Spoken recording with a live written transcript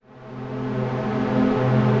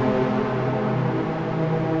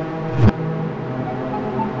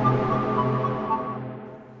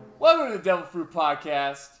Devil Fruit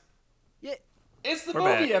Podcast. Yeah. It's the We're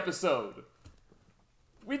movie back. episode.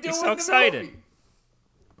 We do He's it so with the excited. movie.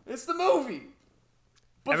 It's the movie.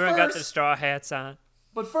 But Everyone got their first, straw hats on.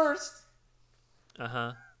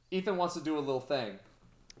 Uh-huh. Ethan wants to do a little thing.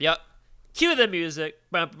 Yep. Cue the music.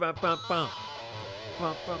 Bum, bum, bum, bum.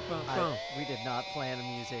 Bum, bum, bum, bum. We did not plan the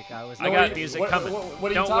music. I No, got what- music what- coming. What are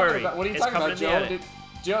you Don't talking worry. about? What are you It's talking coming about, in the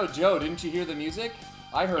Joe? edit. Joe, didn't you hear the music?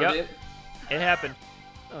 I heard Yep. it. It happened.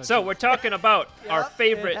 Oh, So we're talking about our Yep, it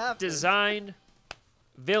favorite happened. designed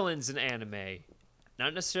villains in anime.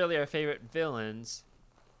 Not necessarily our favorite villains,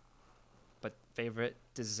 but favorite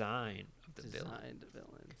design of the villain. designed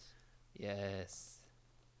villains. Yes.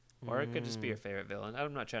 Or it could just be your favorite villain.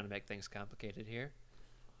 I'm not trying to make things complicated here.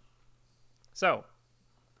 So,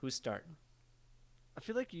 who's starting? I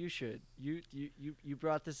feel like you should. You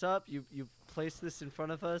brought this up. You placed this in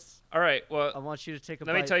front of us. All right, I well, want you to take a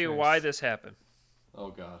let me bite tell you why first. this happened. Oh,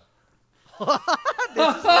 God.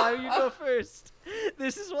 This is why you go first.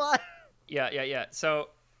 This is why. Yeah. So,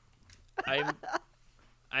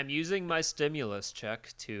 I'm using my stimulus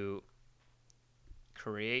check to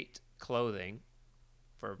create clothing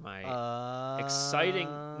for my exciting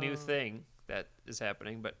new thing that is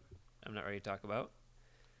happening, but I'm not ready to talk about.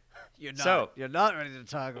 You're So- you're not ready to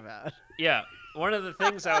talk about. Yeah, one of the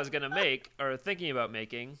things I was going to make, or thinking about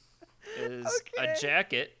making, is a Okay.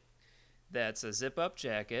 jacket that's a zip-up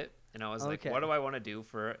jacket, and I was like, Okay. what do I want to do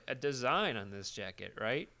for a design on this jacket,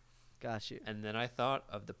 right? Got you. And then I thought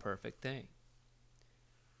of the perfect thing.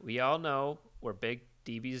 We all know we're big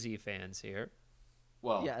DBZ fans here.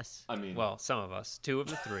 Well, Yes. I mean, Well, some of us, 2 of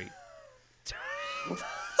the 3.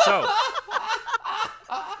 So,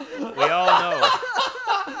 we all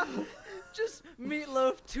know. Just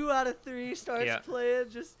Meatloaf, 2 out of 3 starts Yeah. playing.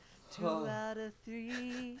 Just 2 Oh. out of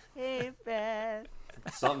 3 ain't bad.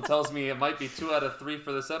 something tells me it might be 2 out of 3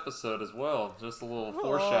 for this episode as well. Just a little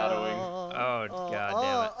foreshadowing. Oh, God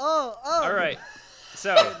damn it. Oh. All right.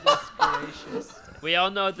 So, Goodness gracious. we all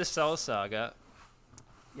know the Cell Saga.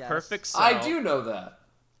 Yes. Perfect Cell. I do know that.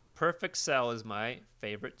 Perfect Cell is my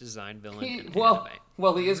favorite design villain in anime.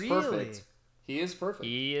 Well, he is Really? perfect. He is perfect.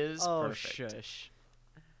 He is Oh, perfect. shush.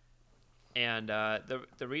 And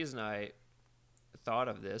the reason I thought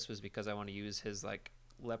of this was because I want to use his like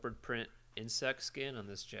leopard print insect skin on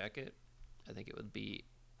this jacket. I think it would be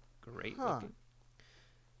great looking.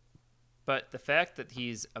 But the fact that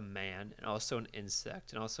he's a man and also an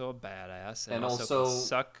insect and also a badass and, And also also- can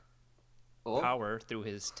suck Oh, power through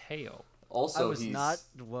his tail. also, I was he's not.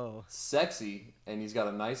 Whoa. sexy and he's got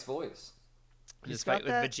a nice voice. His He's fight got with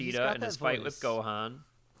that- he's Vegeta got and his that fight with voice. Gohan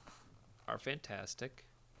are fantastic.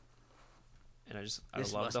 And I This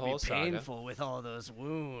love must the whole be saga. painful with all those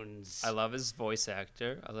wounds. I love his voice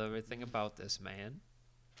actor. I love everything about this man.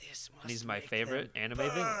 This must And he's my make favorite them anime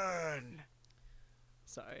villain. burn.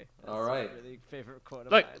 Sorry. All that's a right. Really favorite quote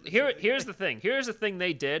of Look, mine. here's the thing. Here's the thing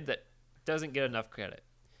they did that doesn't get enough credit.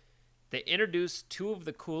 They introduced 2 of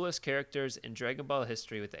the coolest characters in Dragon Ball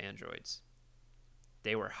history with the androids.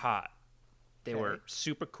 They were hot. They were Okay.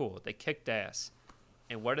 super cool. They kicked ass.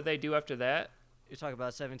 And what did they do after that? You're talking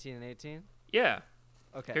about 17 and 18. Yeah.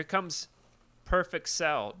 Okay. Here comes Perfect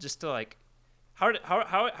Cell, just to like, how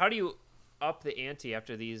do you up the ante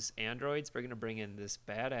after these androids? We're gonna bring in this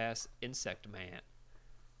badass insect man.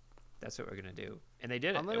 That's what we're gonna do, and they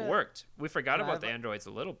did it. I'm It gonna- worked. We forgot Can I about have the a- androids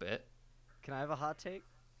a little bit. Can I have a hot take?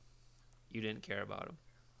 You didn't care about them.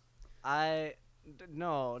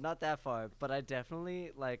 No, not that far, but I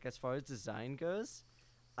definitely like as far as design goes.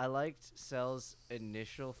 I liked Cell's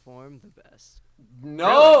initial form the best.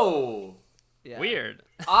 No, Yeah. Weird.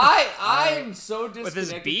 I'm so With his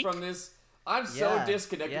disconnected beak? from this. I'm so Yeah,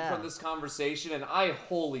 disconnected yeah. from this conversation, and I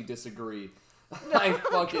wholly disagree. I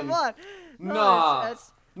fucking Come on. No, Nah.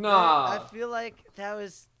 that's- nah. I feel like that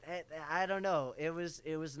was. I don't know. It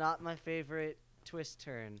was not my favorite twist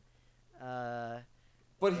turn.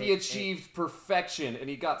 But he it- achieved perfection, and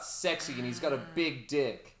he got sexy, and he's got a big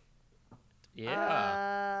dick.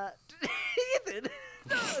 Yeah. Ethan,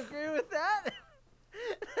 don't agree with that.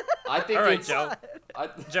 I think All right, it's Joe. I,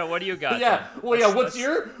 Joe, what do you got? yeah. then? Well, yeah. Let's-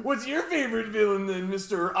 What's your favorite villain then,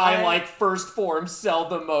 Mister? I like first form Cell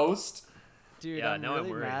the most. Dude, Yeah, I'm now I'm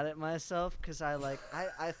really worried. mad at myself because I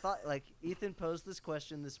thought like Ethan posed this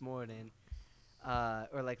question this morning,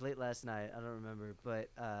 or like late last night. I don't remember, but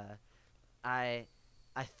I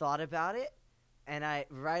thought about it, and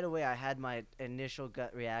right away I had my initial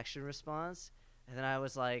gut reaction response, and then I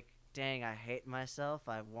was like, "Dang, I hate myself.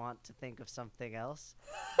 I want to think of something else."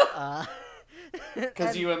 Because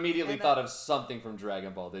And- you immediately and thought of something from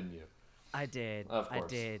Dragon Ball, didn't you? I did. Of I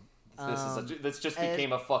course. did. This just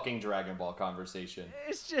became a fucking Dragon Ball conversation.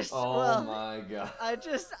 It's just Oh my god.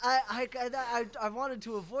 I wanted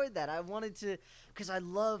to avoid that. I wanted to because I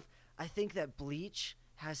think that Bleach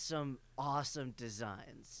has some awesome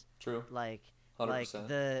designs. True. Like 100%.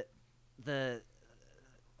 the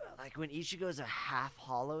like when Ichigo's a half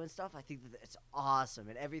hollow and stuff, I think that it's awesome,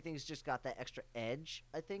 and everything's just got that extra edge.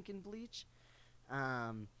 I think in Bleach.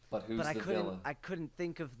 But who's the villain? I couldn't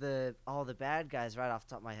think of all the bad guys right off the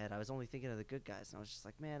top of my head. I was only thinking of the good guys, and I was just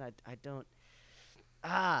like, man, I don't.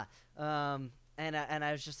 And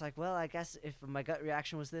I was just like, well, I guess if my gut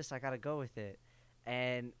reaction was this, I gotta go with it,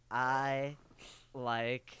 and I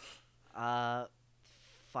like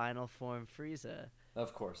Final Form Frieza.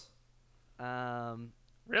 Of course.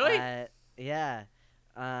 Really? Yeah.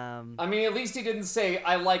 I mean, at least he didn't say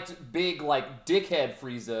I liked big like dickhead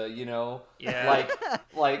Frieza, you know? Yeah.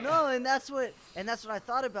 Like No, and that's what I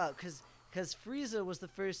thought about cuz Frieza was the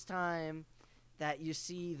first time that you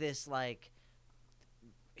see this like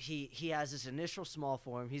he has this initial small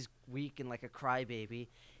form. He's weak and like a crybaby.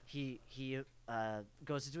 He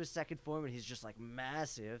goes into his second form and he's just like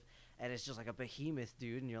massive and it's just like a behemoth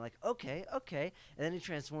dude and you're like okay, and then he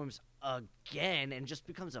transforms again and just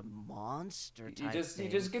becomes a monster type he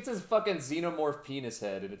just gets his fucking xenomorph penis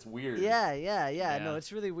head and it's weird. Yeah. No,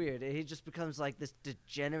 it's really weird. He just becomes like this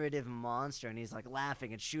degenerative monster and he's like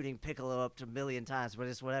laughing and shooting Piccolo up to 1,000,000 times, but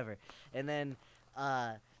it's whatever. And then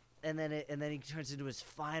he turns into his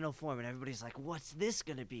final form and everybody's like, what's this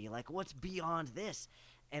gonna be? Like, what's beyond this?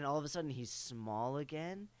 And all of a sudden he's small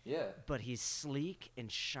again. Yeah. But he's sleek and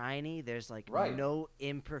shiny. There's like no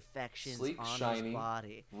imperfections Sleek, on shiny, his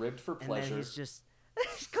body. Ribbed for pleasure. And then he's just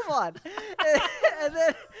come on.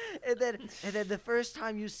 and then the first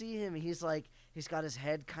time you see him, he's got his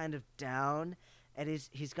head kind of down and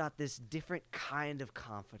he's got this different kind of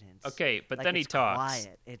confidence. Okay, but like then he talks.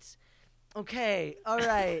 Quiet. It's okay. All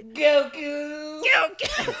right. Goku.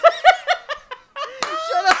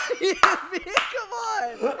 Shut up, come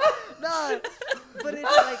on. Nah, but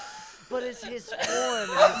it's his form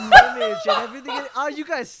and his image and everything. Oh, you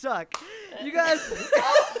guys suck. You guys,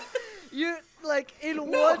 you like in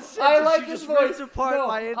one sentence I like you his just voice. ripped apart No,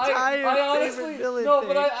 my entire I honestly, favorite villain no, thing.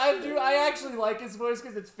 but I actually like his voice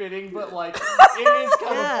because it's fitting. But like, it is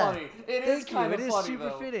kind of funny. It is kind of funny. It is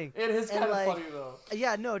super fitting. It is kind of funny though.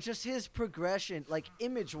 Yeah, no, just his progression, like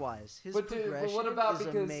image-wise, his progression is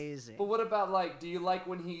amazing. But what about like, do you like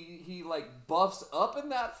when he like buffs up in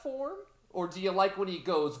that form, or do you like when he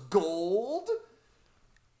goes gold?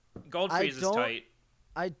 Gold Freeze is tight.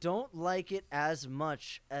 I don't like it as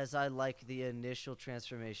much as I like the initial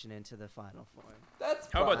transformation into the final form.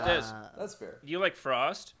 How about this? That's fair. Do you like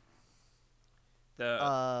Frost?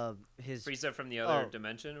 His Frieza from the other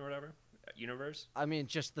dimension or whatever universe. I mean,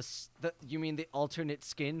 just the you mean the alternate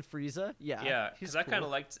skin Frieza? Yeah. Yeah, because I kind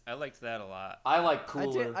of cool. liked that a lot. I like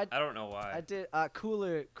Cooler. I don't know why. I did.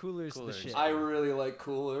 Cooler's the shit. I really like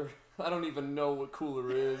Cooler. I don't even know what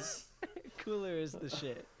Cooler is. Cooler is the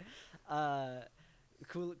shit.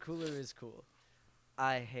 Cooler is cool.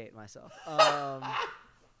 I hate myself.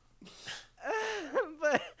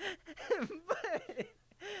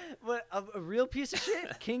 But a real piece of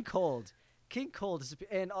shit, King Cold. King Cold is,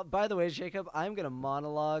 and by the way, Jacob, I'm gonna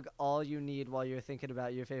monologue all you need while you're thinking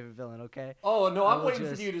about your favorite villain. Okay? Oh no, I'm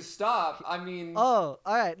waiting for you to stop. I mean. Oh,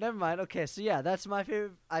 all right, never mind. Okay, so yeah, that's my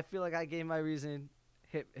favorite. I feel like I gave my reason.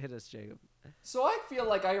 Hit us, Jacob. So I feel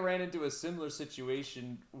like I ran into a similar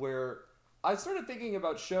situation where I started thinking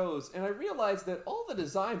about shows, and I realized that all the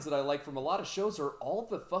designs that I like from a lot of shows are all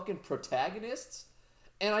the fucking protagonists.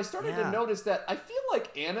 And I started to notice that I feel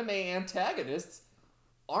like anime antagonists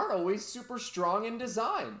aren't always super strong in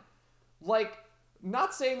design. Like,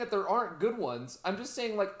 not saying that there aren't good ones. I'm just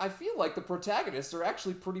saying, like, I feel like the protagonists are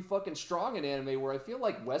actually pretty fucking strong in anime, where I feel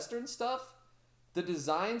like Western stuff, the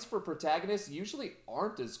designs for protagonists usually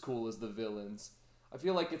aren't as cool as the villains. I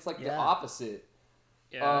feel like it's like the opposite.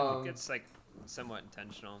 Yeah, I think it's like somewhat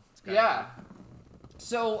intentional. It's yeah.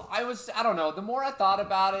 So I don't know, the more I thought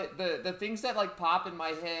about it, the things that like pop in my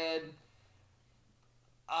head,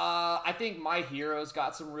 I think My Hero's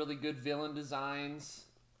got some really good villain designs.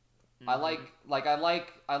 Mm-hmm. I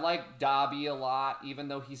like Dabi a lot, even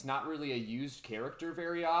though he's not really a used character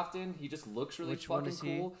very often. He just looks really fucking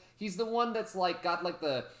cool. He's the one that's like got like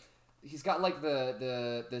the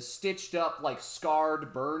stitched up like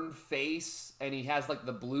scarred burned face, and he has like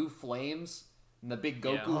the blue flames and the big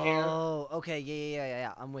Goku hair. Oh, okay,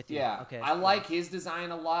 yeah. I'm with you. Yeah, okay. I like his design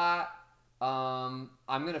a lot. I'm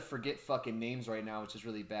gonna forget fucking names right now, which is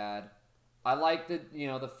really bad. I like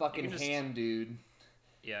the fucking hand dude.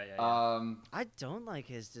 Yeah, yeah, yeah. I don't like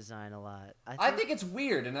his design a lot. I think it's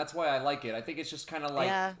weird, and that's why I like it. I think it's just kind of like,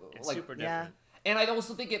 Yeah. It's like, super yeah. different. and I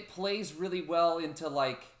also think it plays really well into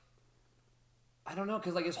like, I don't know,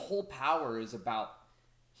 because like his whole power is about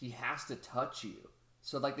he has to touch you.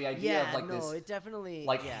 So like the idea Yeah, of like no, this it definitely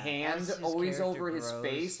like yeah, hand as his always character over his grows.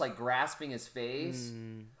 face, like grasping his face.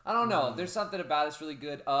 Mm. I don't know. There's something about it's really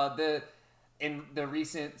good. In the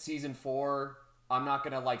recent season 4, I'm not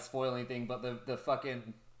gonna like spoil anything, but the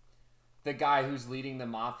fucking the guy who's leading the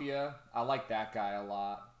mafia, I like that guy a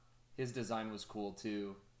lot. His design was cool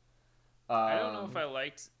too. I don't know if I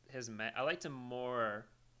liked his I liked him more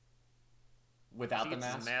without he the gets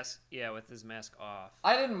mask. his mask. Yeah, with his mask off.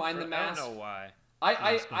 I didn't mind the mask. I don't know why.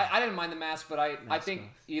 I didn't mind the mask, but I Mask think off.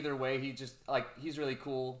 either way he just like he's really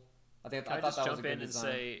cool. I Can thought I just that was jump a good in and design.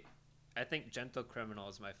 say, I think Gentle Criminal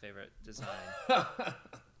is my favorite design.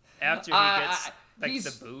 After he gets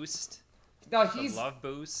he's- the boost, no, the he's love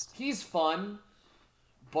boost. he's fun,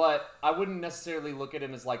 but I wouldn't necessarily look at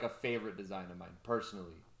him as like a favorite design of mine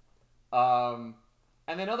personally.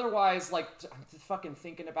 And then otherwise, like I'm fucking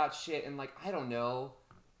thinking about shit and like I don't know.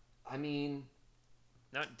 I mean,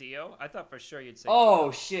 Not Dio. I thought for sure you'd say.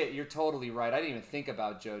 oh shit, you're totally right. I didn't even think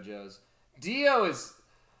about JoJo's. Dio's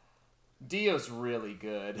really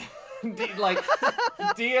good. Like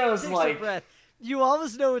Dio's Take like a breath. You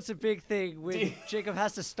always know it's a big thing when Di- Jacob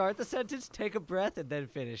has to start the sentence, take a breath, and then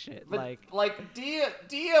finish it. But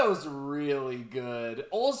Dio's really good.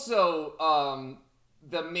 Also,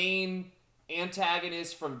 the main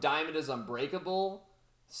antagonist from Diamond is Unbreakable.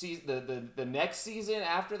 The next season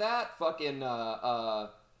after that, fucking I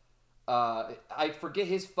forget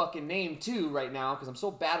his fucking name too right now because I'm so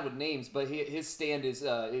bad with names. But his stand is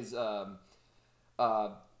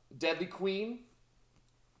Deadly Queen.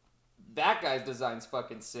 That guy's design's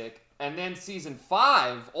fucking sick. And then season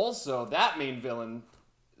 5, also, that main villain,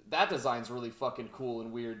 that design's really fucking cool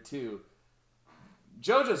and weird too.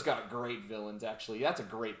 JoJo's got great villains, actually. That's a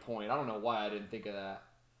great point. I don't know why I didn't think of that.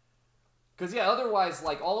 Because, yeah, otherwise,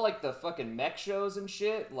 like, all, like, the fucking mech shows and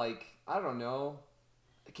shit, like, I don't know.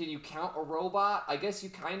 Can you count a robot? I guess you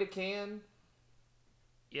kind of can.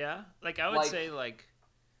 Yeah, like I would Like- say like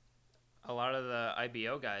a lot of the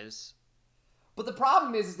IBO guys. But the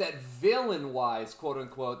problem is that villain-wise,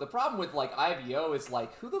 quote-unquote, the problem with, like, IBO is,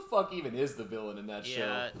 like, who the fuck even is the villain in that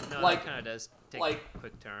Yeah, show? no, like, that kind of does take like- a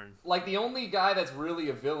quick turn. like, the only guy that's really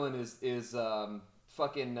a villain is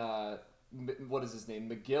fucking, what is his name?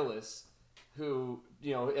 McGillis, who,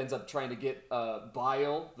 you know, ends up trying to get,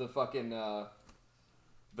 Bile, the fucking,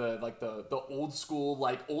 the old school,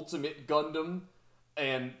 like, Ultimate Gundam.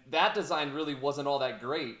 And that design really wasn't all that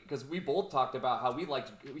great because we both talked about how we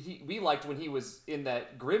liked when he was in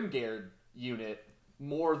that Grimgard unit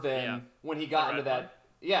more than Yeah. when he got The into red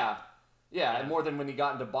that. Yeah, and more than when he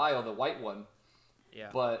got into Bile, the white one. Yeah.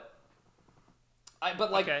 But like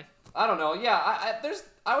Okay. I don't know. Yeah,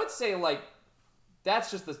 I would say like that's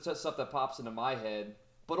just the stuff that pops into my head.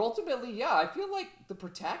 But ultimately, yeah, I feel like the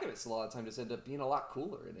protagonists a lot of times just end up being a lot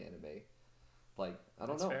cooler in anime. Like I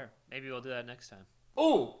don't That's know. fair. Maybe we'll do that next time.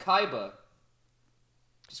 Oh, Kaiba.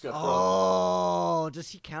 Just gonna throw. Oh, does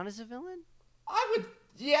he count as a villain? I would.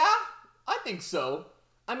 Yeah, I think so.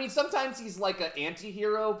 I mean, sometimes he's like an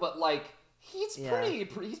anti-hero, but like he's Yeah.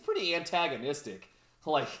 pretty antagonistic.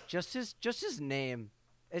 Like Just his name,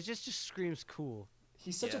 it just screams cool.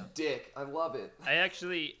 he's such a Yeah. dick. I love it.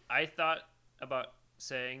 I thought about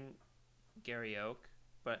saying Gary Oak,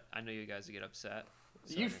 but I know you guys would get upset.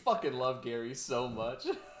 so You I didn't. fucking love Gary so much.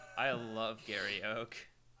 I love Gary Oak.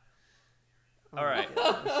 Oh All my right.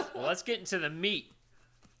 goodness. Well, let's get into the meat.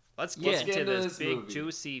 Let's Yeah. get into this big, movie.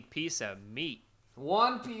 juicy piece of meat.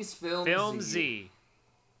 One Piece Film Film Z.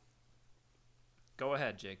 Go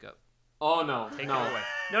ahead, Jacob. Oh no, Take no. it away.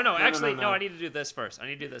 No, actually, no. I need to do this first.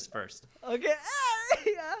 Okay.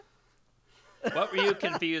 yeah. What were you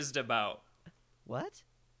confused about? What?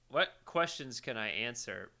 What questions can I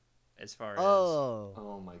answer as far as... Oh.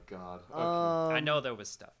 Oh my god. Okay. I know there was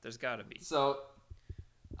stuff. There's got to be. So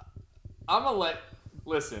I'm gonna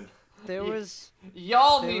listen. There Y- was.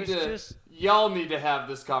 Y'all There need was to just- y'all need to have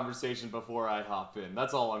this conversation before I hop in.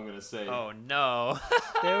 That's all I'm gonna say. Oh, no.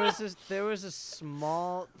 There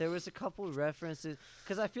was a couple references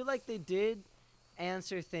because I feel like they did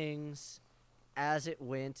answer things as it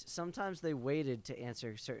went. Sometimes they waited to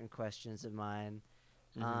answer certain questions of mine,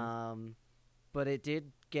 but it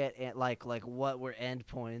did get like what were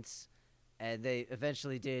endpoints, and they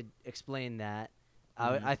eventually did explain that.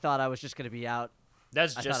 I thought I was just gonna be out.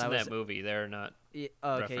 That's I just thought in I that was- movie. They're not... Okay,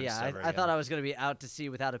 yeah, referenced ever I thought again. I was gonna be out to sea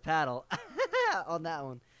without a paddle on that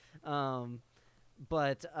one,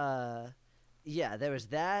 but yeah, there was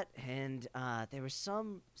that, and there was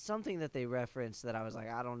something that they referenced that I was like,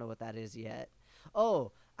 I don't know what that is yet.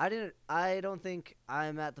 Oh, I don't think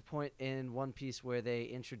I'm at the point in One Piece where they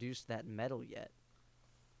introduced that metal yet.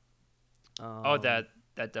 Oh, that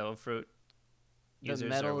devil fruit The users are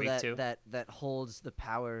metal weak to. that holds the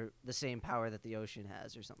same power that the ocean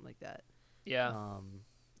has, or something like that. Yeah,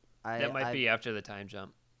 that might I be after the time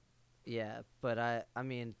jump. Yeah, but I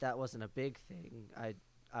mean that wasn't a big thing.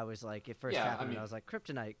 I was like, it first Yeah, I happened, mean- I was like,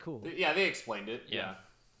 kryptonite, cool. Yeah, they explained it. Yeah.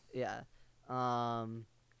 Yeah.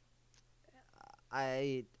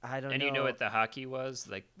 I don't And know. you know what the hockey was,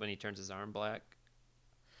 like when he turns his arm black?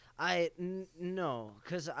 No,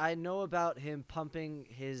 because I know about him pumping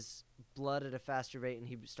his blood at a faster rate and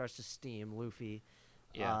he starts to steam, Luffy.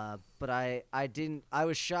 Yeah. But I didn't. I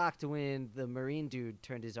was shocked when the Marine dude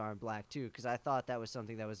turned his arm black too, because I thought that was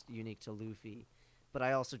something that was unique to Luffy. But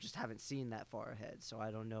I also just haven't seen that far ahead, so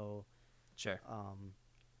I don't know. Sure.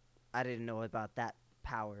 I didn't know about that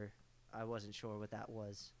power. I wasn't sure what that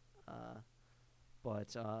was.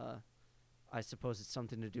 But I suppose it's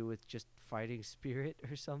something to do with just fighting spirit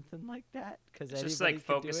or something like that. Because It's just like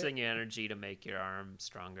focusing your energy to make your arm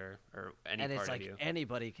stronger, or any and part it's like of you.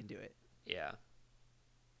 anybody can do it. Yeah.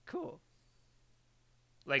 Cool.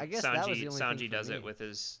 Like I guess that was the only thing Sanji for does me. it with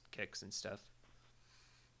his kicks and stuff.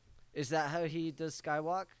 Is that how he does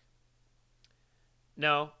Skywalk?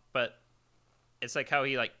 No, but it's like how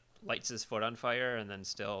he like lights his foot on fire and then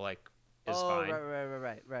still like is oh, fine.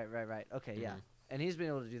 right. Okay, yeah. Mhm. And he's been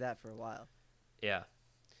able to do that for a while. Yeah.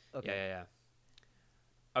 Okay, Yeah.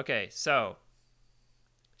 Okay, so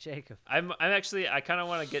Jacob. I kind of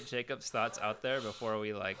want to get Jacob's thoughts out there before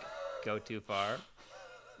we like go too far.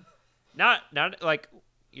 Not like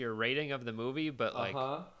your rating of the movie, but like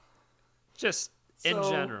just in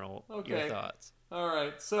So, general, your okay. thoughts. All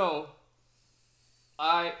right, so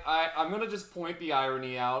I'm gonna just point the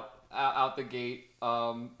irony out the gate.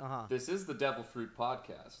 This is the Devil Fruit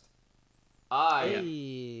podcast.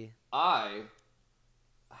 Hey. I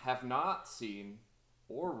have not seen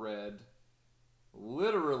or read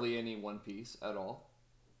literally any One Piece at all.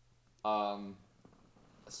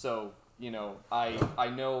 So I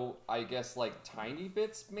know, I guess, like tiny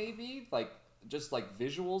bits maybe, like just like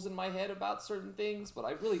visuals in my head about certain things, but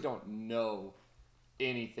I really don't know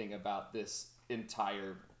anything about this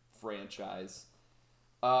entire franchise.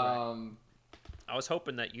 I was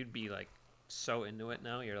hoping that you'd be like so into it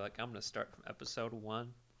now. You're like, I'm gonna start from episode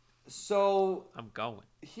 1. So I'm going.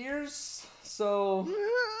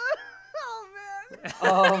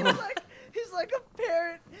 Oh man. He's like a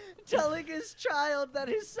parent telling his child that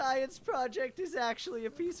his science project is actually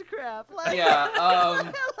a piece of crap. Like, Yeah,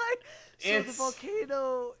 like, so the it's-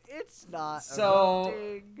 volcano, it's not So,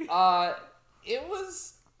 erupting. it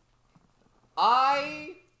was.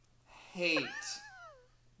 I hate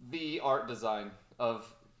the art design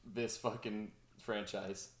of this fucking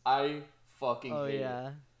franchise. I fucking Oh hate it.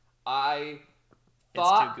 yeah. I It's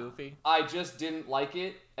thought too goofy. I just didn't like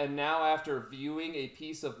it, and now after viewing a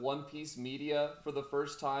piece of One Piece media for the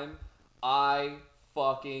first time, I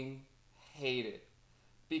fucking hate it.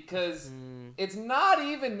 Because it's not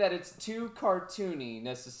even that it's too cartoony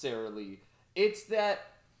necessarily. It's that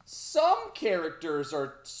some characters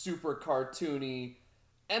are super cartoony,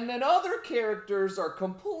 and then other characters are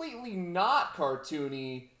completely not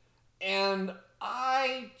cartoony, and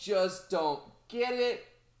I just don't get it.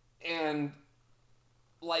 And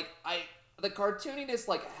like the cartooniness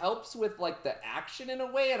like helps with like the action in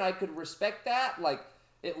a way, and I could respect that. Like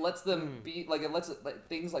it lets them be like, it lets like,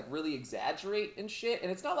 things like really exaggerate and shit.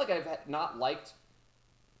 And it's not like I've not liked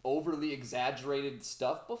overly exaggerated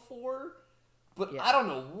stuff before, but Yeah. I don't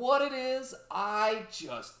know what it is. I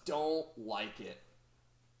just don't like it.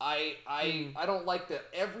 I don't like that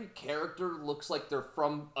every character looks like they're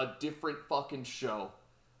from a different fucking show.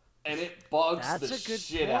 And it bugs That's the a good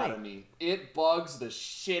shit out of point. me. It bugs the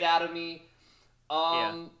shit out of me.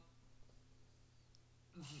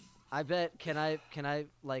 I bet. Can I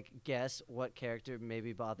like guess what character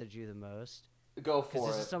maybe bothered you the most? Go Because for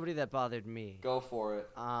this it. is somebody that bothered me. Go for it.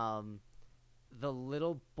 The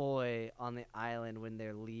little boy on the island when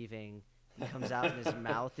they're leaving, he comes out and his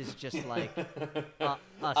mouth is just like a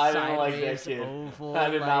I didn't like that sideways kid. oval. I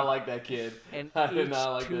did not like that kid. And I did each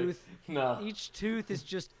not like tooth, that. No. each tooth is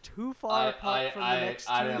just too far apart from the next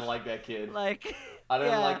I tooth. didn't like that kid. Like, I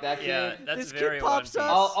didn't yeah. like that kid. Yeah, that's This very kid pops One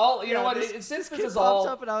Piece. up. You know what? This Since this kid is pops all,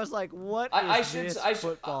 up, and I was like, "What I is this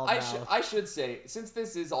football mouth?" I should say, since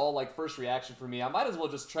this is all like first reaction for me, I might as well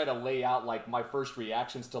just try to lay out like my first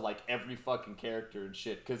reactions to like every fucking character and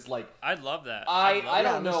shit. Cause like I'd love that. I I'd love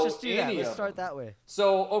don't Yeah, know let's just do that. any Let's of start them. that way.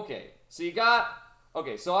 So okay, so you got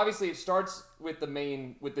okay, so obviously it starts with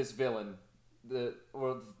this villain,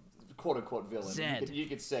 or quote unquote villain. Zed. You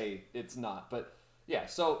could say it's not, but yeah.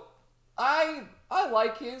 So I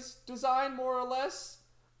like his design more or less.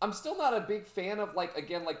 I'm still not a big fan of like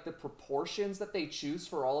the proportions that they choose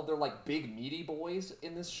for all of their like big meaty boys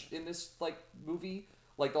in this like movie.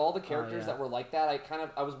 Like all the characters that were like that,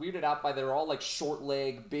 I was weirded out by they're all like short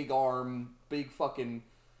leg, big arm, big fucking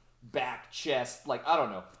back, chest. Like I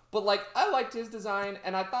don't know, but like I liked his design,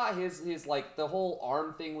 and I thought his like the whole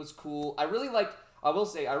arm thing was cool. I really liked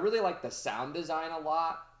the sound design a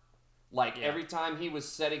lot. Like every time he was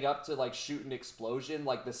setting up to like shoot an explosion,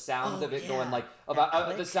 like the sound of it going like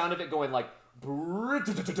the sound of it going like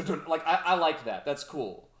I like that. That's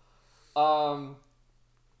cool.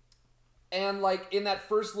 And like in that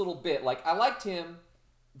first little bit, like I liked him.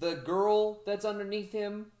 The girl that's underneath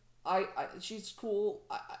him, she's cool.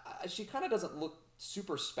 She kind of doesn't look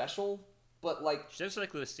super special, but like She looks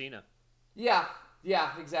like Lucina. yeah,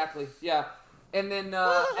 exactly, yeah. And then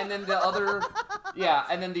the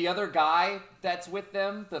other guy that's with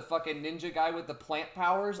them, the fucking ninja guy with the plant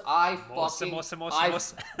powers, I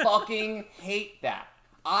fucking hate that.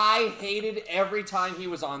 I hated every time he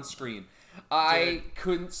was on screen. I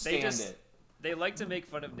couldn't stand it. They like to make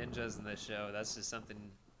fun of ninjas in this show. That's just something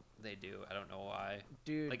they do. I don't know why.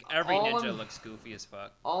 Dude, like every ninja looks goofy as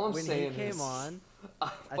fuck. All I'm when saying he came is, on,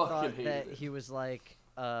 I thought that it. he was like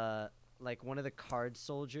one of the card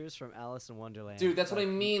soldiers from Alice in Wonderland. Dude, that's what I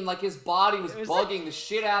mean. Like his body was bugging the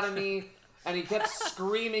shit out of me, and he kept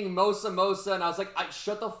screaming "Mosa, Mosa," and I was like,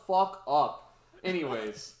 "Shut the fuck up."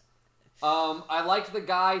 Anyways, I liked the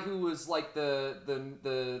guy who was like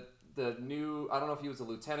the new, I don't know if he was a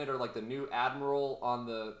lieutenant or like the new admiral on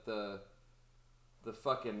the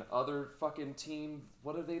fucking other fucking team.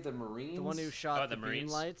 What are they? The Marines? The one who shot the beam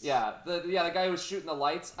Marines. lights? Yeah, the guy who was shooting the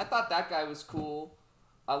lights. I thought that guy was cool.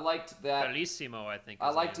 I liked that. Bellissimo, I think. I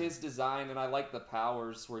liked his design, and I liked the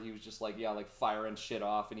powers where he was just like, like firing shit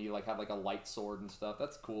off, and he like had like a light sword and stuff.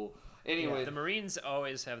 That's cool. Anyway, the Marines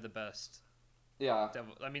always have the best. Yeah.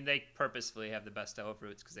 I mean, they purposefully have the best devil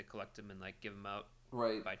fruits because they collect them and like give them out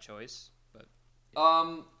by choice. But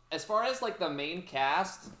as far as like the main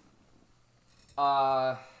cast,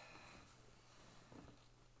 I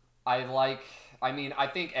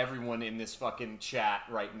think everyone in this fucking chat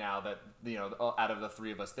right now that, out of the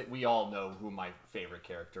three of us, that we all know who my favorite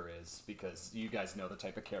character is because you guys know the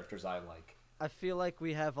type of characters I like. I feel like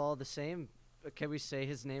we have all the same. Can we say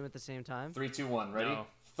his name at the same time? 3, 2, 1. Ready? No.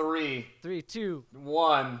 3, 2,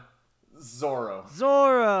 1. Zorro.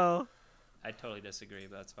 Zorro. I totally disagree,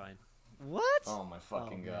 but that's fine. What? Oh my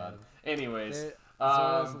fucking god. Man. Anyways,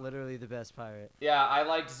 Zorro's literally the best pirate. Yeah, I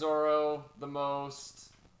liked Zorro the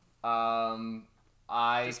most.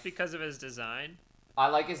 Just because of his design? I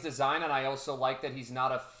like his design, and I also like that he's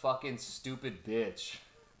not a fucking stupid bitch.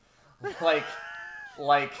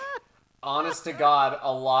 like, honest to God,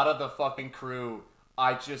 a lot of the fucking crew,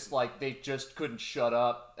 they just couldn't shut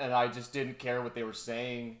up, and I just didn't care what they were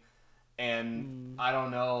saying. And I don't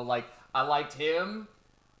know, like, I liked him,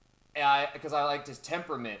 because I liked his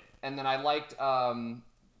temperament. And then I liked,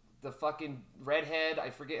 the fucking redhead, I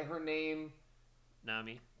forget her name.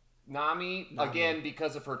 Nami, again,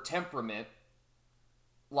 because of her temperament.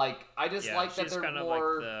 Like, I just like that they're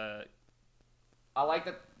more... I like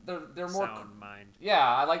that they're more... sound mind. Yeah,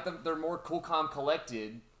 I like that they're more cool, calm,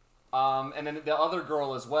 collected. And then the other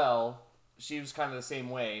girl as well, she was kind of the same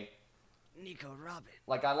way. Nico Robin.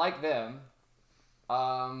 Like, I like them.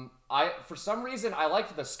 For some reason, I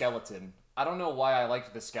liked the skeleton. I don't know why I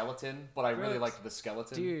liked the skeleton, but I really liked the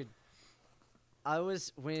skeleton. Dude, I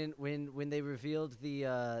was when they revealed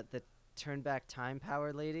the turn back time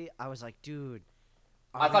power lady, I was like, dude.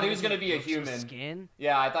 I thought he was gonna be a human. Skin?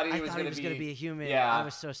 Yeah, I thought he was gonna be a human. Yeah, I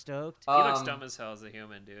was so stoked. He looks dumb as hell as a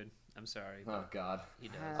human, dude. I'm sorry. Oh god. He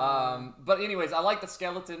does. But anyways, I like the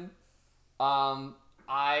skeleton.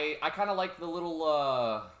 I kind of like the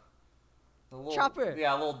little Chopper.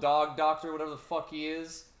 Yeah, little dog doctor, whatever the fuck he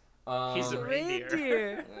is. He's a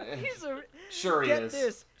reindeer. He's a. Sure he Get is.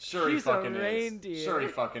 this. Sure He's he fucking a reindeer. is. Sure he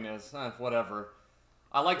fucking is. Whatever.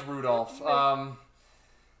 I liked Rudolph.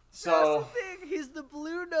 So that's the thing. He's the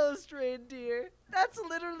blue-nosed reindeer. That's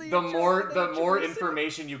literally the more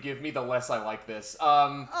information you give me, the less I like this.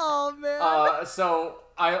 Oh man. So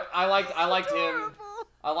I liked adorable. him.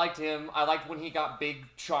 I liked him. I liked when he got Big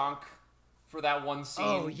Chonk for that one scene.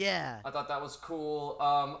 Oh yeah. I thought that was cool.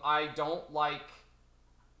 I don't like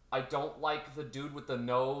the dude with the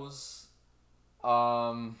nose.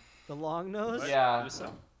 The long nose. Yeah.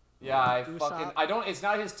 Yeah, Usopp? I don't. It's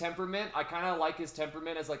not his temperament. I kind of like his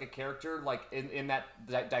temperament as like a character, like in that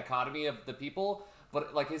dichotomy of the people.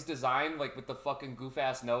 but like his design, like with the fucking goof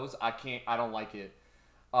ass nose, I don't like it.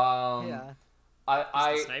 Yeah.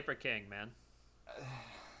 I He's the Sniper King, man.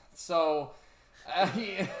 So,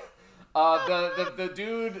 the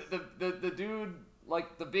dude,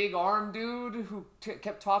 like the big arm dude who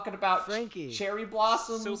kept talking about Frankie. cherry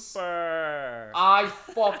blossoms. Super. I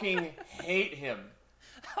fucking hate him.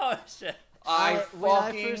 Oh shit. When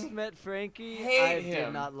I first met Frankie, hate I him.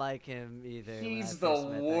 did not like him either. when I He's first the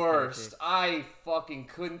met that worst. character. I fucking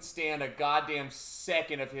couldn't stand a goddamn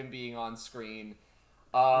second of him being on screen.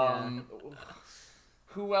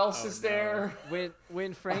 Who else is there?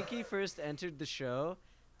 When Frankie first entered the show,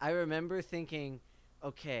 I remember thinking,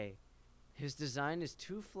 okay, his design is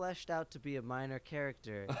too fleshed out to be a minor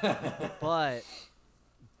character, but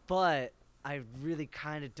I really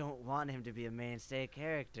kind of don't want him to be a mainstay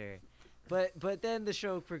character. But then the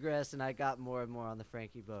show progressed and I got more and more on the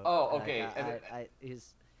Frankie boat. Oh, and okay.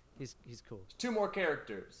 He's cool. Two more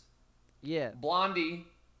characters. Yeah. Blondie.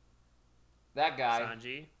 That guy.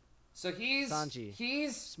 Sanji. So Sanji.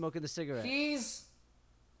 he's Smoking the cigarette. He's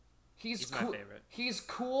He's my cool. favorite. He's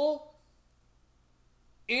cool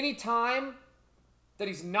anytime that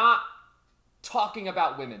he's not talking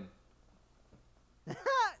about women. Yeah.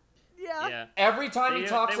 Yeah. Every time he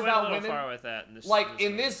talks they about went a little women, far with that in this, like this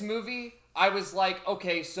in movie. this movie, I was like,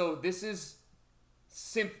 okay, so this is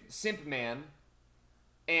simp man,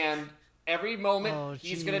 and every moment Oh,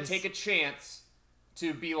 he's gonna jeez. take a chance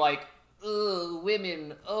to be like, ugh,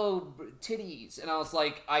 women, oh, titties, and I was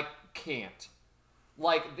like, I can't.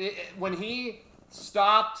 Like when he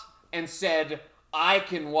stopped and said, I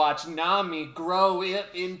can watch Nami grow it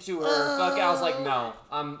into her. Fuck, I was like, no,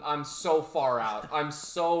 I'm so far out. I'm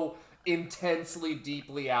so intensely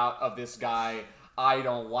deeply out of this guy. I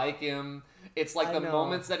don't like him. It's like I the know.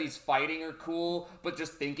 moments that he's fighting are cool, but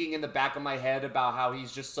just thinking in the back of my head about how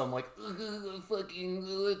he's just some like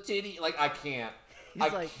fucking titty. Like I can't. He's I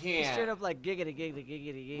like he's can't. straight up like giggity giggity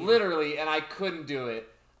giggity giggity. Literally, and I couldn't do it.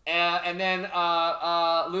 And then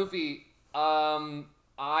Luffy,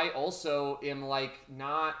 I also am like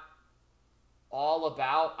not all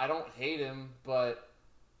about. I don't hate him, but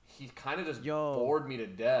he kind of just Yo. bored me to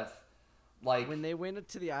death. Like When they went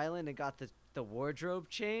to the island and got the wardrobe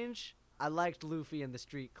change, I liked Luffy in the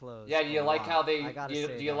street clothes. yeah, do you a like lot. how they? I gotta Do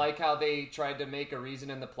say you that. like how they tried to make a reason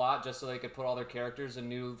in the plot just so they could put all their characters in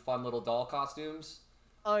new fun little doll costumes?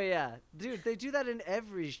 Oh yeah, dude, they do that in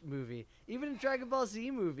every movie. Even in Dragon Ball Z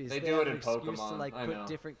movies, They they do have it an in excuse to Pokemon, like I put know.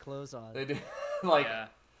 different clothes on. They do like, Yeah. They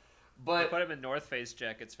but put him in North Face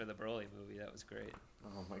jackets for the Broly movie. That was great.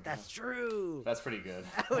 oh my god, That's true. that's pretty good.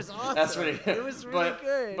 That was awesome. That's pretty good. It was really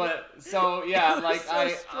good. But so yeah, It was like so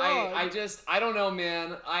strong. I just I don't know,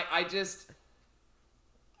 man. I just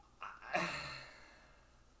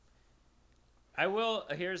I will.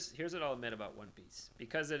 Here's what I'll admit about One Piece,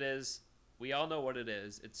 because it is. We all know what it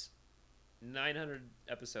is. It's 900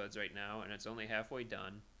 episodes right now, and it's only halfway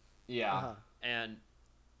done. yeah. Uh-huh. And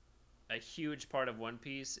a huge part of One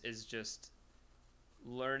Piece is just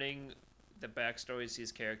learning the backstories of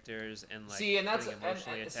these characters and like See, and that's getting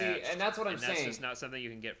emotionally and attached. that's what I'm and saying. That's just not something you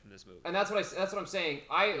can get from this movie. And that's what I'm saying.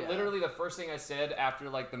 I Yeah. literally the first thing I said after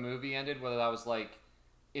like the movie ended was I was like,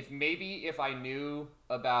 if I knew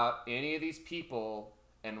about any of these people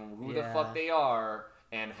and who the Yeah. fuck they are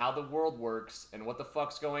and how the world works and what the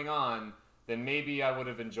fuck's going on, then maybe I would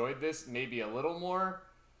have enjoyed this maybe a little more.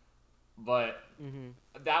 But Mhm.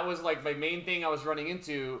 that was like my main thing I was running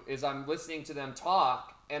into is I'm listening to them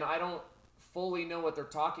talk and I don't fully know what they're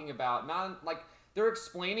talking about. Not like they're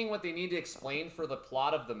explaining what they need to explain for the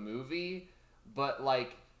plot of the movie, but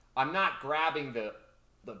like I'm not grabbing the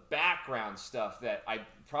background stuff that I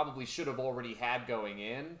probably should have already had going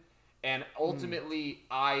in. And ultimately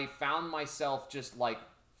I found myself just like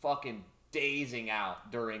fucking dazing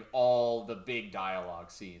out during all the big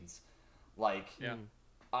dialogue scenes. Like Yeah.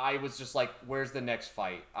 I was just like, where's the next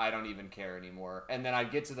fight? I don't even care anymore. And then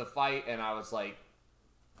I'd get to the fight and I was like,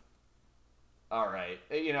 all right,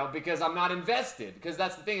 because I'm not invested. Because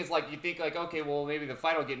that's the thing. It's like you think like, okay, well maybe the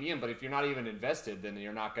fight will get me in, but if you're not even invested, then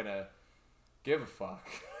you're not gonna give a fuck.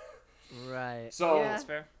 Right. So- yeah. That's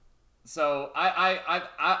fair. So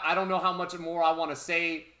I don't know how much more I want to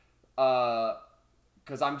say,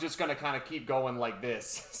 because I'm just gonna kind of keep going like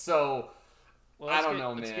this. So Well, I don't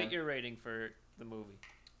know, Let's man. get your rating for the movie.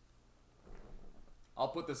 I'll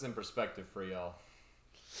put this in perspective for y'all.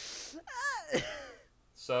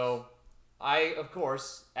 So, I of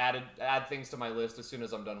course add things to my list as soon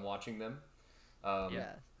as I'm done watching them.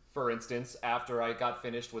 Yeah. For instance, after I got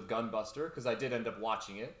finished with Gunbuster, because I did end up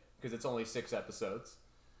watching it, because it's only 6 episodes.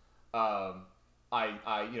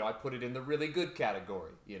 I put it in the really good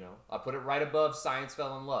category. I put it right above Science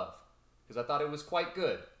Fell in Love because I thought it was quite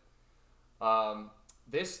good.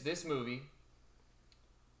 This movie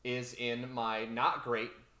is in my not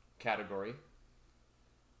great category,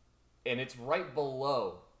 and it's right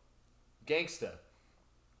below Gangsta.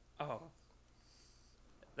 Oh,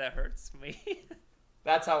 that hurts me.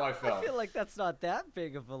 That's how I felt. I feel like that's not that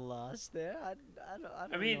big of a loss there. I don't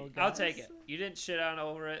I mean, know, I'll guys. take it. You didn't shit on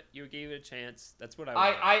over it. You gave it a chance. That's what I I,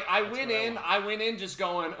 want. I That's went what I in. want. I went in just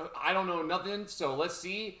going, I don't know nothing. So let's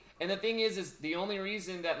see. And the thing is the only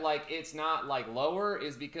reason that like it's not like lower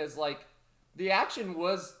is because like the action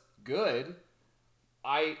was good.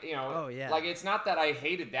 Oh, yeah. like it's not that I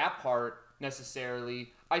hated that part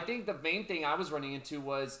necessarily. I think the main thing I was running into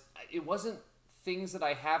was it wasn't things that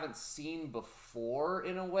I haven't seen before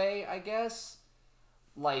in a way, I guess.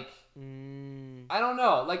 Like, I don't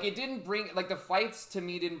know. Like, it didn't bring... Like, the fights, to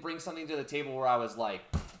me, didn't bring something to the table where I was like...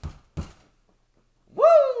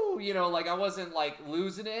 Woo! Like, I wasn't, like,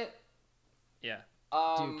 losing it. Yeah.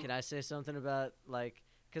 Dude, can I say something about, like...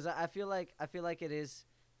 Because I feel like it is...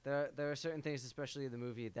 There are certain things, especially in the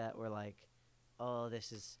movie, that were like... Oh,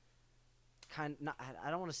 this is... I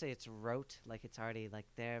don't want to say it's rote, like it's already, like,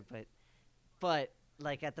 there, but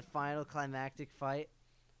like, at the final climactic fight,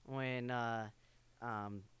 when,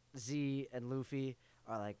 Z and Luffy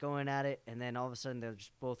are like going at it, and then all of a sudden they're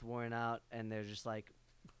just both worn out, and they're just like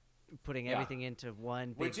putting everything into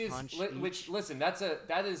one big punch. Which listen, that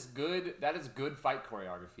is good fight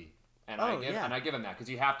choreography, and Oh, I give him that because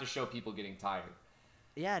you have to show people getting tired.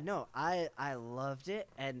 Yeah, no, I loved it,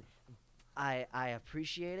 and I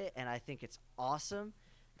appreciate it, and I think it's awesome.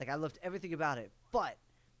 Like, I loved everything about it, but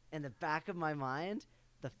in the back of my mind,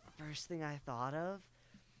 the first thing I thought of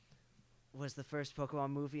was the first Pokemon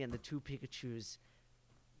movie and the two Pikachus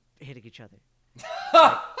hitting each other.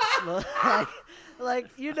 like,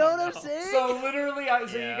 you know what I'm saying? So literally,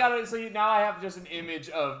 Yeah. now I have just an image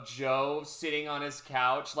of Joe sitting on his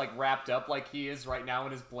couch, like wrapped up like he is right now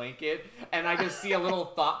in his blanket, and I just see a little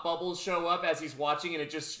thought bubble show up as he's watching, and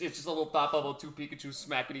it's just a little thought bubble, two Pikachu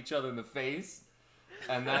smacking each other in the face,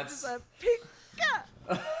 and that's. Just like, Pika!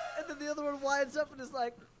 And then the other one winds up and is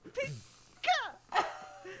like, Pika!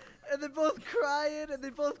 And they're both crying, and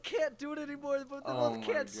they both can't do it anymore. They both Oh my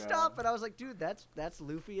can't God. stop. And I was like, dude, that's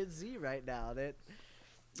Luffy and Z right now.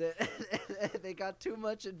 They got too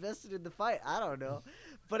much invested in the fight. I don't know,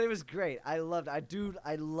 but it was great. I loved. I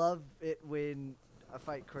love it when a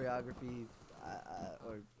fight choreography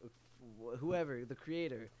or whoever the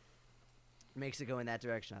creator makes it go in that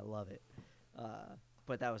direction. I love it.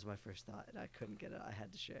 But that was my first thought, and I couldn't get it. I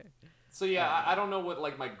had to share. So yeah, I don't know what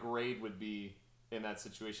like my grade would be in that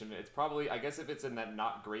situation. It's probably, I guess if it's in that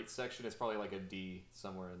not great section, it's probably like a D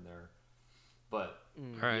somewhere in there. But All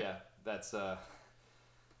right. yeah, that's yeah.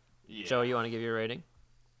 Joe, you want to give your rating?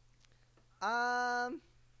 I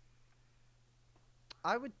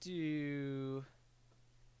would do.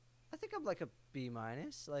 I think I'm like a B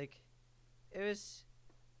minus. Like, it was,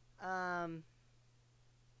 well,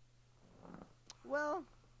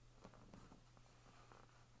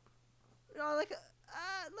 no,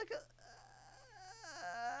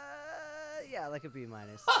 yeah, like a B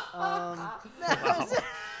minus.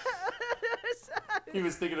 He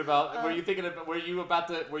was thinking about. Were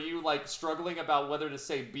you like struggling about whether to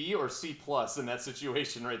say B or C plus in that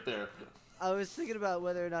situation right there? I was thinking about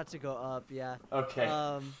whether or not to go up. Yeah. Okay.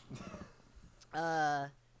 I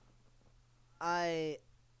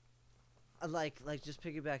like just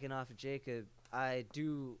piggybacking off of Jacob. I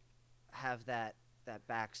do have that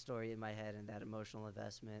backstory in my head and that emotional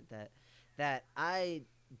investment that I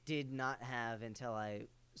did not have until I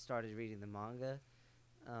started reading the manga,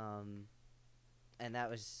 and that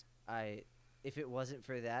was if it wasn't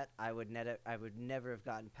for that, I would never have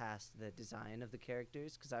gotten past the design of the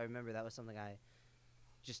characters, because I remember that was something I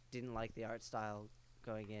just didn't like, the art style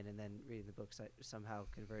going in, and then reading the books somehow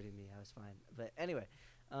converted me. I was fine. But anyway,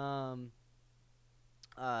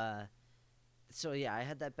 so yeah, I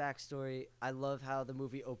had that backstory. I love how the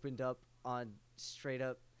movie opened up on straight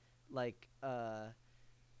up like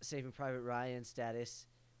Saving Private Ryan status.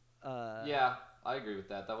 Yeah, I agree with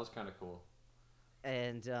that. That was kind of cool.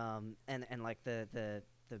 And like the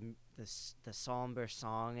somber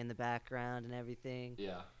song in the background and everything.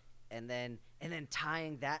 Yeah. And then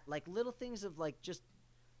tying that, like, little things of like just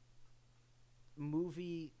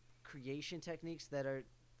movie creation techniques that are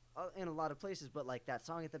in a lot of places, but like that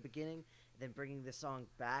song at the beginning, then bringing the song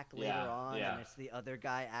back later on, yeah. and it's the other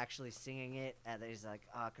guy actually singing it, and he's like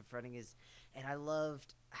confronting his, and I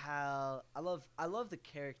loved how I love the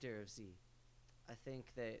character of Z. I think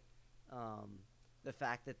that the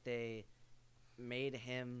fact that they made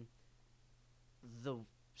him the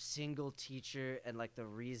single teacher and like the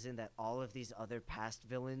reason that all of these other past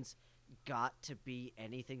villains got to be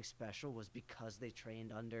anything special was because they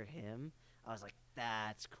trained under him. I was like,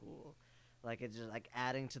 that's cool. Like, it's just like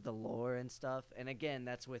adding to the lore and stuff. And again,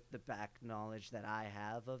 that's with the back knowledge that I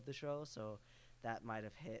have of the show, so that might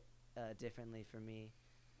have hit differently for me.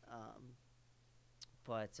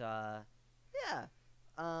 Yeah.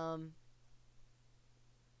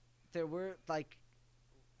 There were, like,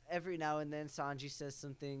 every now and then Sanji says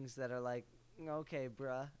some things that are like, okay,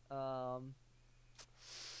 bruh. A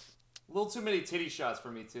little too many titty shots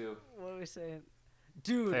for me too. What are we saying?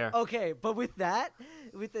 Dude, Fair. okay, but with that,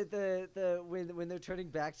 with the when they're turning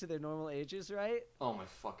back to their normal ages, right? Oh my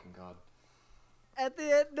fucking god. At the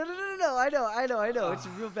end, no. I know. It's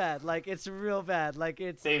real bad. Like, it's real bad. Like,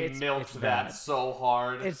 They milked it's that bad. so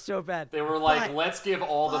hard. It's so bad. They were like, But- let's give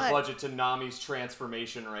all the but- budget to Nami's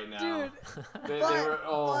transformation right now. Dude, they but- were,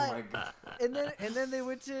 oh but- my god. and then they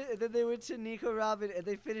went to Nico Robin and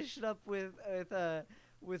they finished it up with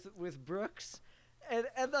Brooks.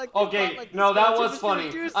 And like, they Okay, thought, like, no, this that guy was was gonna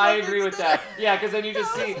funny. do I something, agree with and then- that. Yeah, because then you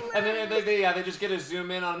just That see, was and then they just get a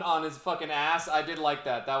zoom in on his fucking ass. I did like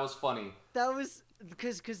that. That was funny. That was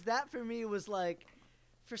because that for me was like,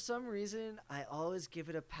 for some reason I always give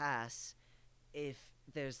it a pass if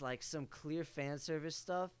there's like some clear fan service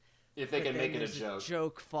stuff. If they but can then make it a there's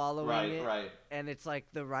joke. following Right, it, right. and it's like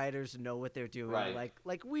the writers know what they're doing. Right.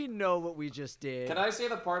 Like we know what we just did. Can I say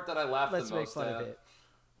the part that I laughed Let's the make most fun at? of it.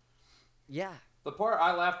 Yeah. The part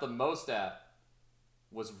I laughed the most at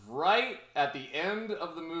was right at the end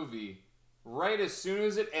of the movie, right as soon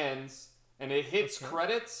as it ends, and it hits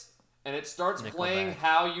credits, and it starts playing Nickelback.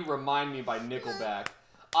 How You Remind Me by Nickelback.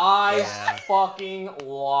 I Yeah. fucking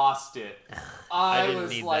lost it. I didn't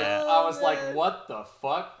was need like, that. I was Oh, like, man. what the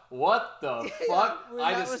fuck? What the fuck? When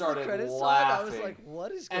I that just was the started credits song, laughing. I was like,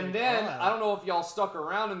 what is going And then, on? I don't know if y'all stuck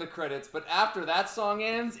around in the credits, but after that song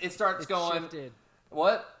ends, it starts It going, shifted.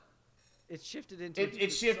 what? It shifted into. It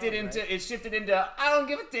shifted song, into right? it shifted into I don't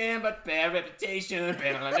give a damn but bad reputation.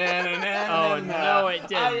 Oh, no, it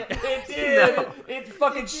didn't. It did. No. It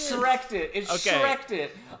fucking It did. Shreked it. It Okay. Shreked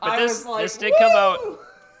it. But I this was like, this did come out "Woo!"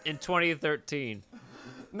 in 2013.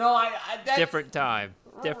 No, that's Different time.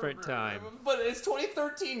 Different time. But it's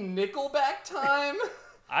 2013 Nickelback time.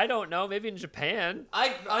 I don't know. Maybe in Japan.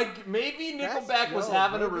 Maybe That's- Nickelback was yo,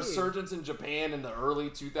 having a maybe. resurgence in Japan in the early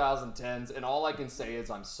 2010s, and all I can say is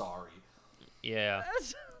I'm sorry. Yeah.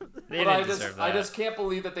 They But didn't deserve that. I just can't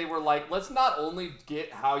believe that they were like, let's not only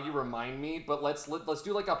get How You Remind Me, but let's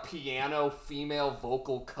do like a piano female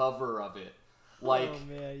vocal cover of it, like, Oh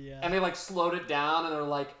man, yeah. and they like slowed it down, and they're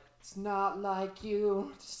like, it's not like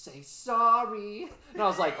you to say sorry, and I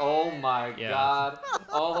was like, oh my Yeah. god,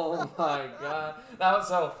 oh my god, that's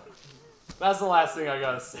the last thing I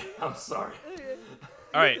gotta say. I'm sorry.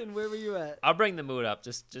 All right. Ethan, where were you at? I'll bring the mood up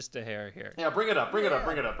just a hair here. Yeah, bring it up.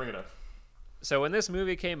 So when this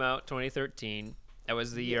movie came out, 2013, that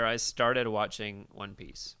was the year I started watching One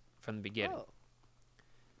Piece from the beginning. Oh.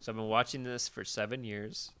 So I've been watching this for 7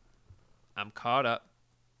 years. I'm caught up.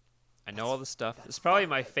 I know all the stuff. It's probably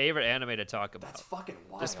my favorite anime to talk about. That's fucking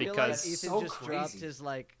wild. Just I feel because- like Ethan so just crazy. dropped his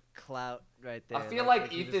like clout right there. I feel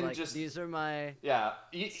like he was Ethan like, just- these are my Yeah.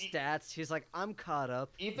 stats. He's like, I'm caught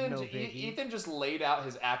up. Ethan, no biggie. Ethan just laid out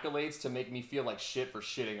his accolades to make me feel like shit for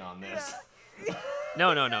shitting on this.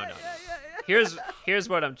 No. Here's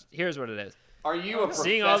what it is. Are you a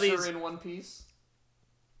Seeing all professor these- in One Piece?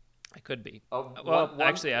 I could be. Oh, Well, one-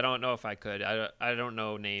 actually, I don't know if I could. I don't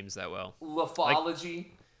know names that well. Lithology.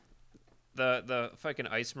 The fucking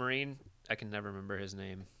Ice Marine, I can never remember his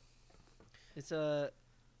name. It's a.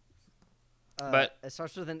 But- it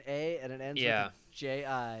starts with an A and it ends Yeah. with a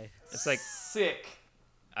J-I. It's like Sick.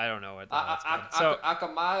 I don't know what the hell it's called.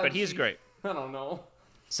 Akamaji. But he's great. I don't know.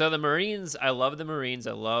 So the Marines, I love the Marines.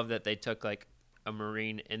 I love that they took like a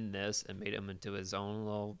Marine in this and made him into his own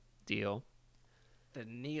little deal. The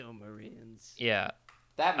Neo Marines. Yeah.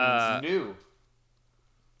 That means new.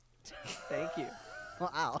 Thank you.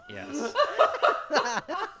 Wow. Yes.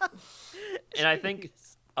 And I think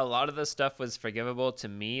a lot of the stuff was forgivable to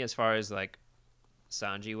me as far as like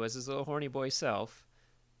Sanji was his little horny boy self.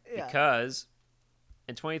 Yeah. Because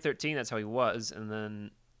in 2013 that's how he was, and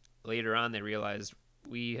then later on they realized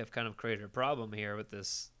we have kind of created a problem here with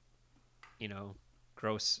this,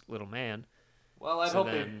 gross little man. Well, I'd So hope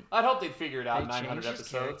then- they'd figure it out in They 900 changed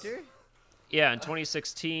his episodes. character? Yeah, in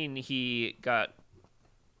 2016 he got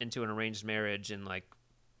into an arranged marriage and like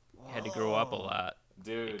had to grow up a lot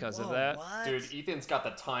Dude. because of Whoa, that. what? Dude, Ethan's got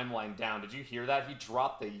the timeline down. Did you hear that? He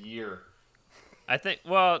dropped the year. I think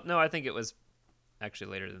it was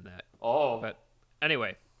actually later than that. Oh. But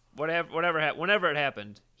Anyway, whenever it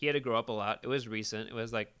happened, he had to grow up a lot. It was recent. It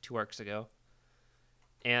was like 2 arcs ago.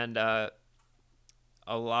 And a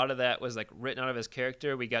lot of that was like written out of his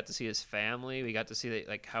character. We got to see his family. We got to see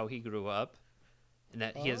like how he grew up, and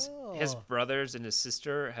that his brothers and his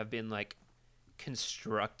sister have been like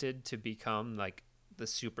constructed to become like the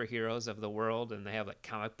superheroes of the world, and they have like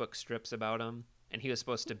comic book strips about him. And he was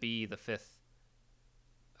supposed to be the 5th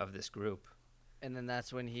of this group. And then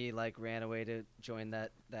that's when he like ran away to join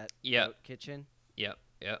that Yep. kitchen. Yep.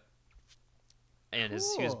 And he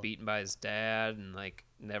was Cool. beaten by his dad, and like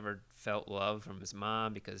never felt love from his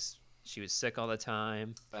mom because she was sick all the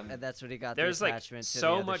time. And that's when he got There's the like attachment to the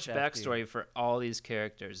so other much chef backstory dude. for all these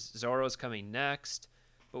characters. Zoro's coming next,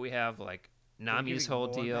 but we have like They're Nami's giving whole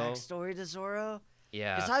more deal. backstory to Zoro.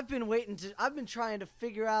 Because Yeah, I've been trying to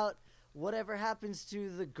figure out whatever happens to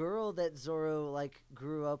the girl that Zoro like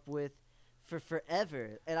grew up with for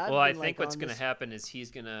forever. And I've well, I been, think like, what's on gonna this- happen is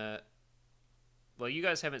he's gonna. Well, you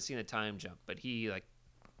guys haven't seen the time jump, but he like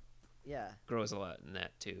Yeah. grows a lot in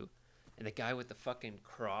that too. And the guy with the fucking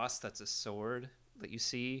cross that's a sword that you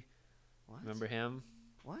see, What? remember him?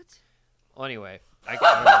 What? Well, anyway, I don't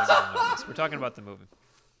wanna get into this. We're talking about the movie.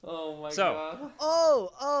 Oh my So- god.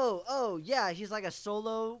 Oh, yeah. He's like a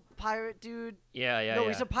solo pirate dude. Yeah. No,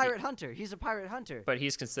 he's a pirate hunter. He's a pirate hunter. But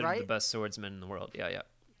he's considered the Right? best swordsman in the world. Yeah.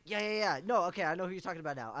 Yeah. No, okay, I know who you're talking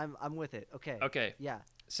about now. I'm with it. Okay. Okay. Yeah.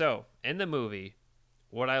 So, in the movie,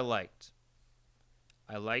 what I liked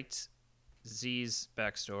Z's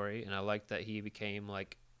backstory, and I liked that he became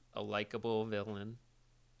like a likable villain,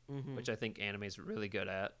 Mm-hmm. which I think anime is really good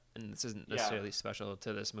at. And this isn't Yeah. necessarily special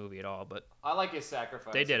to this movie at all, but I like his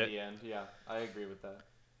sacrifice They did at it. the end. Yeah, I agree with that.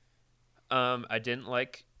 I didn't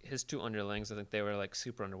like his 2 underlings. I think they were like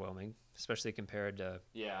super underwhelming, especially compared to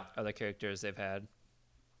Yeah. other characters they've had.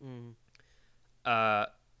 Mm.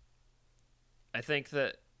 I think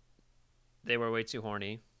that they were way too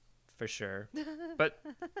horny, for sure. But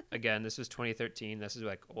again, this was 2013. This is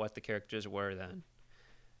like what the characters were then.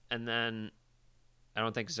 And then I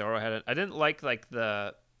don't think Zoro had it. I didn't like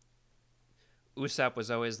the Usopp was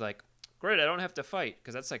always like, "Great, I don't have to fight,"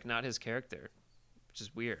 because that's like not his character, which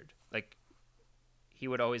is weird. Like he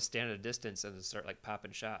would always stand at a distance and start like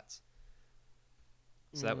popping shots.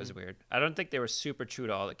 So that was weird. I don't think they were super true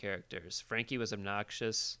to all the characters. Frankie was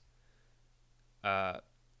obnoxious.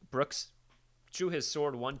 Brooks drew his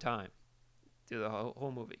sword one time through the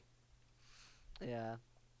whole movie. Yeah.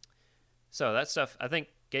 So that stuff, I think,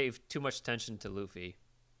 gave too much attention to Luffy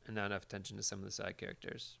and not enough attention to some of the side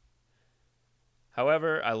characters.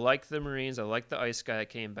 However, I like the Marines. I like the Ice guy that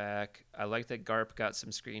came back. I like that Garp got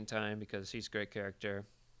some screen time because he's a great character.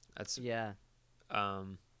 That's Yeah.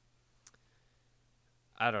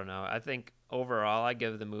 I don't know. I think overall I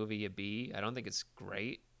give the movie a B. I don't think it's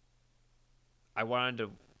great. I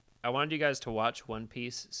wanted you guys to watch One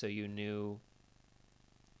Piece so you knew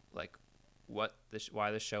like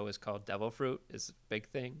why the show is called Devil Fruit is a big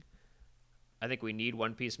thing. I think we need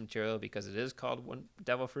One Piece material because it is called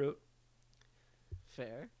Devil Fruit.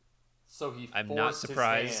 Fair. So he I'm forced not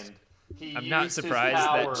surprised. his hand. He I'm not used his surprised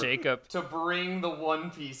power that Jacob to bring the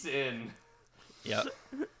One Piece in. Yep.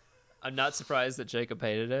 I'm not surprised that Jacob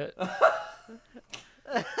hated it.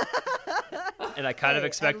 And I kind of Hey,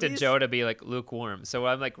 expected at least- Joe to be like lukewarm. So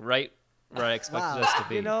I'm like right where I expected us to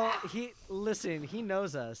be. You know, he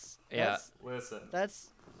knows us. Yeah. Listen.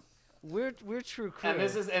 We're true crew. And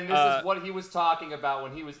this is what he was talking about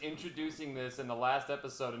when he was introducing this in the last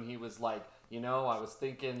episode, and he was like, I was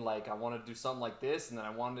thinking like I want to do something like this, and then I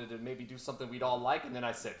wanted to maybe do something we'd all like, and then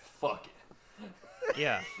I said, fuck it.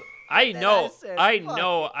 Yeah. I Then know. I said, I "Fuck."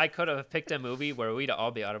 know. I could have picked a movie where we'd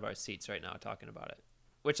all be out of our seats right now talking about it,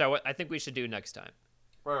 which I think we should do next time.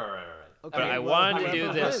 Right. Okay, But I well, wanted to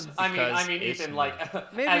whoever do this wins. I because mean, it's Ethan, me.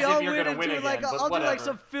 like, Maybe as I'll if you're win gonna and win do again, like but I'll do like whatever.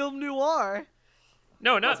 some film noir.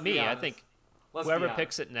 No, Let's not be me. I honest. think Let's be whoever honest.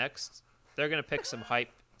 picks it next, they're gonna pick some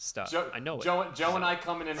hype stuff. I know it. Joe and I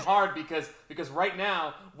coming in hard because right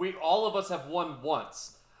now all of us have won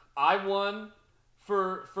once. I won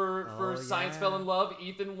for Science yeah. Fell in Love.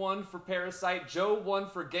 Ethan won for Parasite. Joe won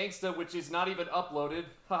for Gangsta, which is not even uploaded.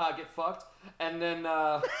 Haha, get fucked. And then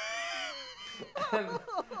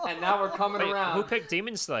and now we're coming Wait, around. who picked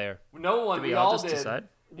Demon Slayer? No one. Did we all all just did. decide?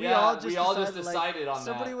 We Yeah, all just we all just decided, decided like, on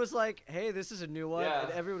somebody that. was like, "Hey, this is a new one," Yeah.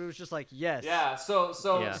 and everyone was just like, "Yes." Yeah, so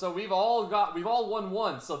Yeah. we've all won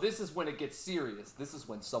one. So this is when it gets serious. This is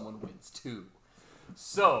when someone wins two.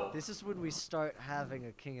 So This is when we start having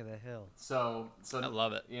a King of the Hill. so I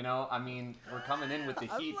love it. I mean, we're coming in with the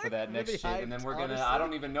I'm, heat for like, that next really shit, and then hyped, we're gonna. honestly. I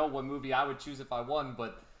don't even know what movie I would choose if I won,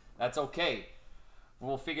 but that's okay.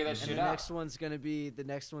 We'll figure that And shit the out. next one's gonna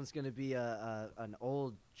be an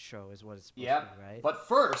old show, is what it's supposed Yep. to be, right? But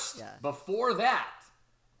first, Yeah. before that,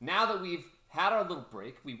 now that we've had our little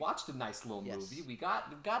break, we watched a nice little Yes. movie. We got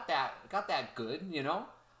that good, you know.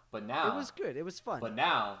 But now it was good. It was fun. But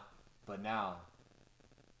now,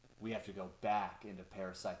 we have to go back into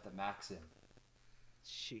Parasite the Maxim.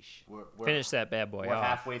 Sheesh. We're Finish that bad boy We're off.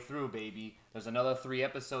 halfway through, baby. There's another 3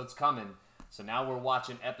 episodes coming. So now we're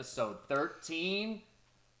watching episode 13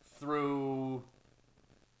 through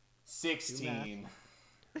 16.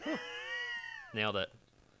 Nailed it.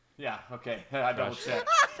 Yeah, okay. I double checked.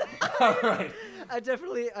 All right. I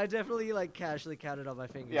definitely like casually counted on my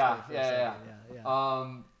fingers. Yeah, there for a yeah.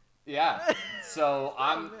 second. Yeah. So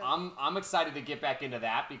I'm excited to get back into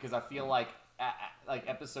that because I feel like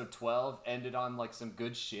episode 12 ended on like some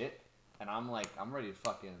good shit, and I'm ready to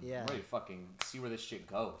fucking see where this shit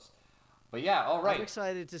goes. But yeah, all right. I'm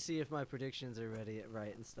excited to see if my predictions are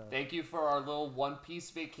right and stuff. Thank you for our little One Piece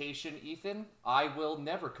vacation, Ethan. I will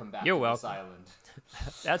never come back You're to this welcome. island.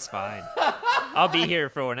 That's fine. I'll be here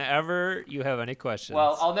for whenever you have any questions.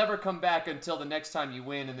 Well, I'll never come back until the next time you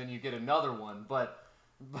win, and then you get another one. But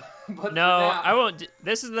no, for now, I won't.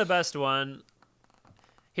 This is the best one.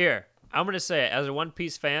 Here, I'm gonna say it. As a One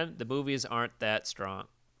Piece fan, the movies aren't that strong.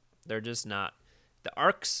 They're just not. The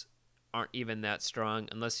arcs aren't even that strong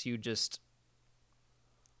unless you just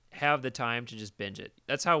have the time to just binge it.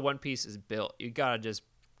 That's how One Piece is built. You gotta just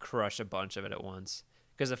crush a bunch of it at once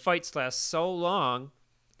because the fights last so long.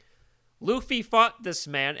 Luffy fought this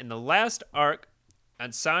man in the last arc,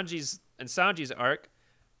 and Sanji's arc.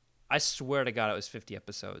 I swear to God, it was 50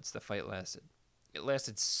 episodes. The fight lasted. It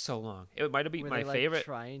lasted so long. It might have been Were my they, like, favorite.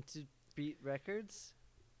 trying to beat records?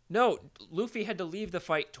 No, Luffy had to leave the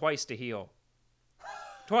fight twice to heal.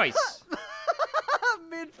 Twice.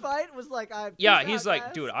 Mid-fight was like, Yeah, he's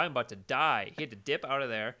like, dude, I'm about to die. He had to dip out of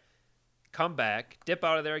there, come back, dip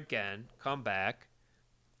out of there again, come back.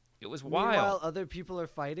 It was wild. Meanwhile, other people are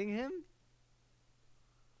fighting him?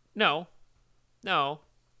 No.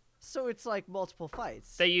 So it's like multiple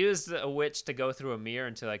fights. They used a witch to go through a mirror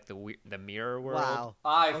into like the mirror world. Wow.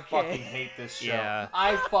 I Okay. fucking hate this show. Yeah.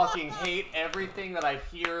 I fucking hate everything that I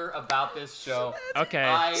hear about this show.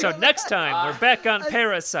 Okay, so next time we're back on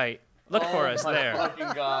Parasite. Look for us my there. Fucking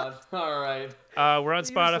God. All right. We're on Use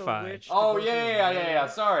a Spotify. witch to Oh go through a yeah. mirror.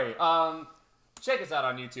 Sorry. Check us out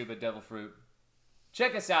on YouTube at Devil Fruit.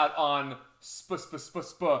 Check us out on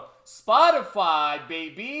Spotify,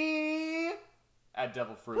 baby, at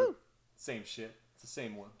Devil Fruit. Woo. Same shit. It's the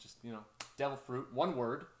same one. Just Devil Fruit. One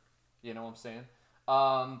word. You know what I'm saying?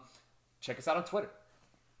 Check us out on Twitter.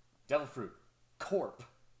 Devil Fruit Corp.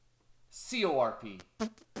 CORP.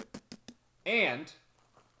 And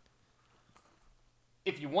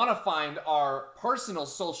if you want to find our personal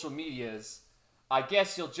social medias, I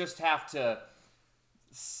guess you'll just have to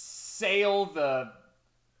sail the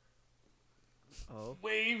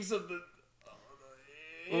waves of the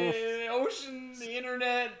ocean, the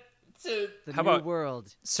internet, to The How new about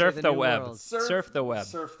world. surf To the new web? world. Surf the web.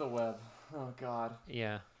 Surf the web. Oh, God.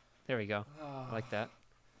 Yeah, there we go. I like that.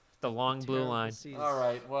 The long blue Terrible line. seas. All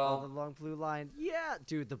right, Oh, well, the long blue line. Yeah,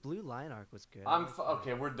 dude, the blue line arc was good.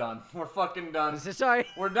 okay, we're done. We're fucking done. Sorry.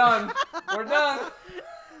 We're done. We're done.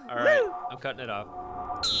 All right, I'm cutting it off.